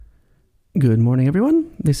Good morning,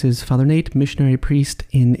 everyone. This is Father Nate, missionary priest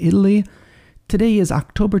in Italy. Today is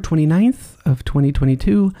October 29th of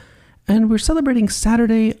 2022, and we're celebrating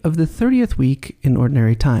Saturday of the 30th week in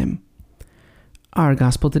Ordinary Time. Our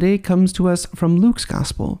Gospel today comes to us from Luke's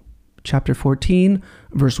Gospel, chapter 14,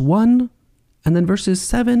 verse 1, and then verses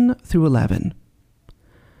 7 through 11.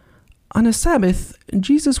 On a Sabbath,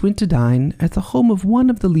 Jesus went to dine at the home of one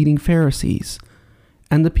of the leading Pharisees,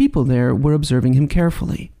 and the people there were observing him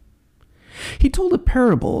carefully. He told a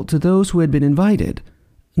parable to those who had been invited,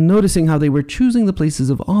 noticing how they were choosing the places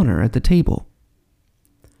of honor at the table.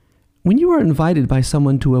 When you are invited by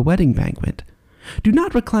someone to a wedding banquet, do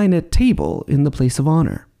not recline at table in the place of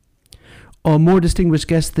honor. A more distinguished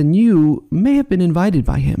guest than you may have been invited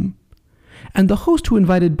by him, and the host who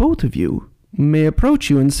invited both of you may approach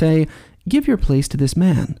you and say, "Give your place to this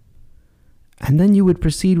man," and then you would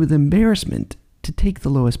proceed with embarrassment to take the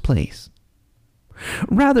lowest place.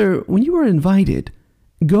 Rather, when you are invited,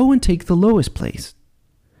 go and take the lowest place,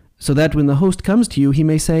 so that when the host comes to you, he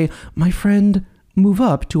may say, "My friend, move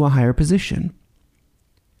up to a higher position."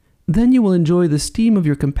 Then you will enjoy the esteem of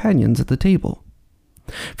your companions at the table.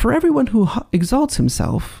 For everyone who exalts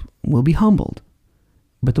himself will be humbled,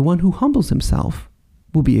 but the one who humbles himself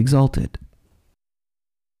will be exalted.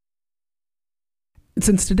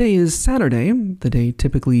 Since today is Saturday, the day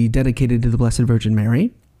typically dedicated to the Blessed Virgin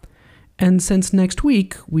Mary, and since next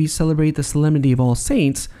week we celebrate the Solemnity of All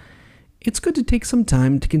Saints, it's good to take some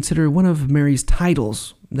time to consider one of Mary's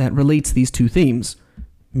titles that relates these two themes,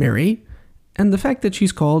 Mary, and the fact that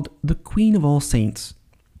she's called the Queen of All Saints.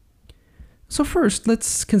 So first,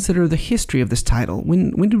 let's consider the history of this title.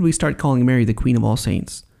 When did we start calling Mary the Queen of All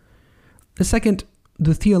Saints? The second,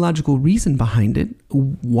 the theological reason behind it.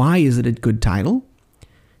 Why is it a good title?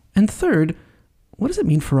 And third, what does it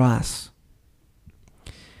mean for us?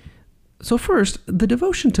 So first, the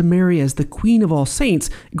devotion to Mary as the Queen of All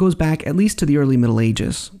Saints goes back at least to the early Middle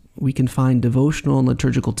Ages. We can find devotional and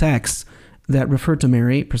liturgical texts that refer to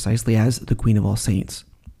Mary precisely as the Queen of All Saints.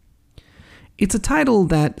 It's a title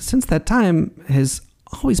that, since that time, has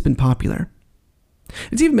always been popular.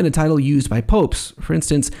 It's even been a title used by popes. For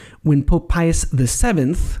instance, when Pope Pius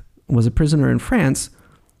VII was a prisoner in France,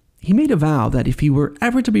 he made a vow that if he were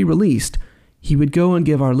ever to be released, he would go and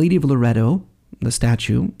give Our Lady of Loreto, the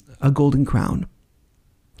statue, a golden crown.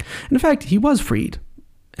 And in fact, he was freed,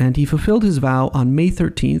 and he fulfilled his vow on May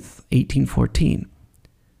 13th, 1814.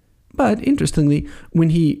 But interestingly,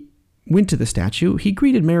 when he went to the statue, he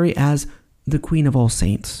greeted Mary as the Queen of All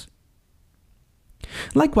Saints.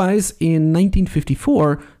 Likewise, in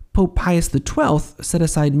 1954, Pope Pius XII set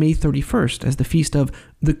aside May 31st as the feast of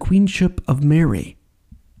the Queenship of Mary.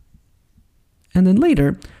 And then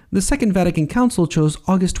later, the Second Vatican Council chose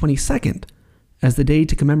August 22nd as the day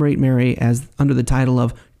to commemorate Mary as under the title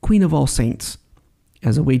of Queen of All Saints,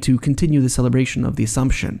 as a way to continue the celebration of the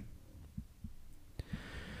Assumption.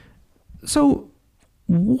 So,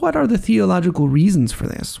 what are the theological reasons for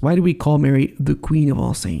this? Why do we call Mary the Queen of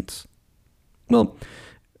All Saints? Well,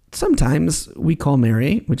 sometimes we call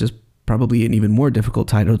Mary, which is probably an even more difficult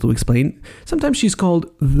title to explain, sometimes she's called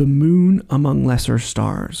the moon among lesser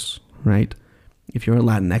stars, right? If you're a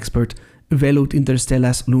Latin expert, velut inter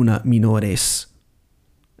stellas luna minores.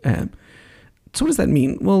 So what does that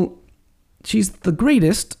mean? Well, she's the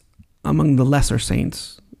greatest among the lesser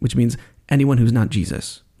saints, which means anyone who's not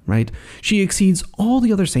Jesus, right? She exceeds all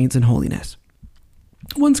the other saints in holiness.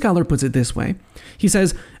 One scholar puts it this way. He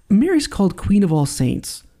says, Mary's called Queen of All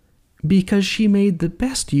Saints because she made the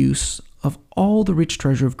best use of all the rich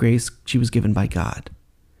treasure of grace she was given by God.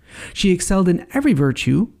 She excelled in every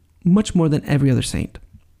virtue, much more than every other saint.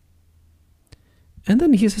 And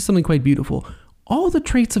then he says something quite beautiful. All the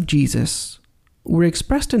traits of Jesus were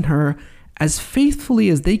expressed in her as faithfully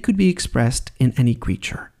as they could be expressed in any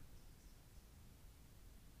creature.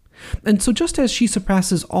 And so just as she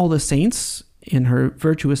surpasses all the saints in her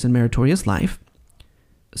virtuous and meritorious life,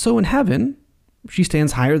 so in heaven, she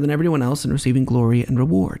stands higher than everyone else in receiving glory and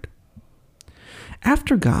reward.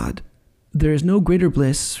 After God, there is no greater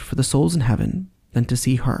bliss for the souls in heaven than to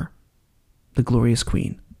see her, the glorious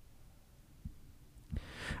Queen.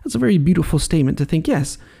 That's a very beautiful statement to think,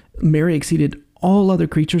 yes, Mary exceeded all other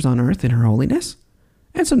creatures on earth in her holiness,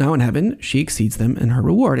 and so now in heaven, she exceeds them in her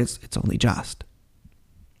reward. It's only just.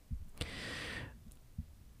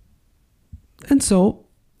 And so,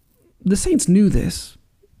 the saints knew this.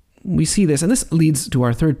 We see this, and this leads to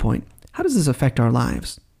our third point. How does this affect our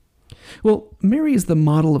lives? Well, Mary is the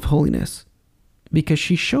model of holiness because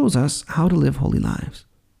she shows us how to live holy lives.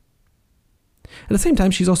 At the same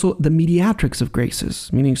time, she's also the mediatrix of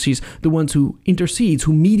graces, meaning she's the one who intercedes,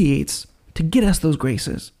 who mediates to get us those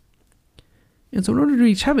graces. And so in order to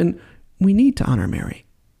reach heaven, we need to honor Mary.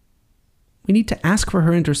 We need to ask for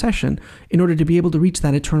her intercession in order to be able to reach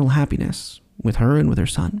that eternal happiness with her and with her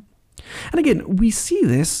Son. And again, we see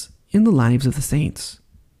this in the lives of the saints.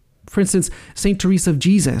 For instance, St. Teresa of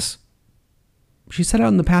Jesus, she set out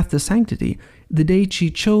on the path to sanctity the day she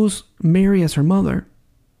chose Mary as her mother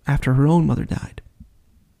after her own mother died.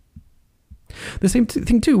 The same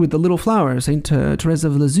thing too with the little flower, St. Teresa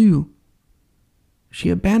of Lisieux. She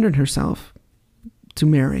abandoned herself to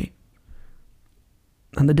Mary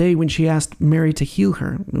on the day when she asked Mary to heal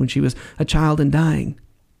her when she was a child and dying.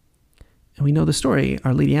 And we know the story.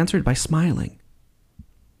 Our Lady answered by smiling.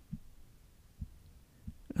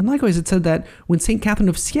 And likewise, it said that when St. Catherine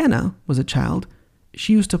of Siena was a child,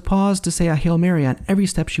 she used to pause to say a Hail Mary on every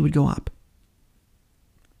step she would go up.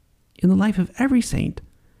 In the life of every saint,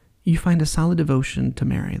 you find a solid devotion to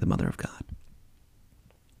Mary, the Mother of God.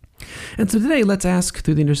 And so today, let's ask,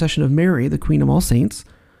 through the intercession of Mary, the Queen of all saints,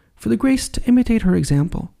 for the grace to imitate her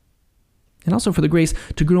example, and also for the grace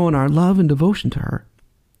to grow in our love and devotion to her,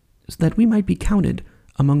 so that we might be counted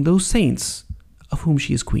among those saints of whom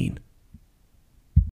she is Queen.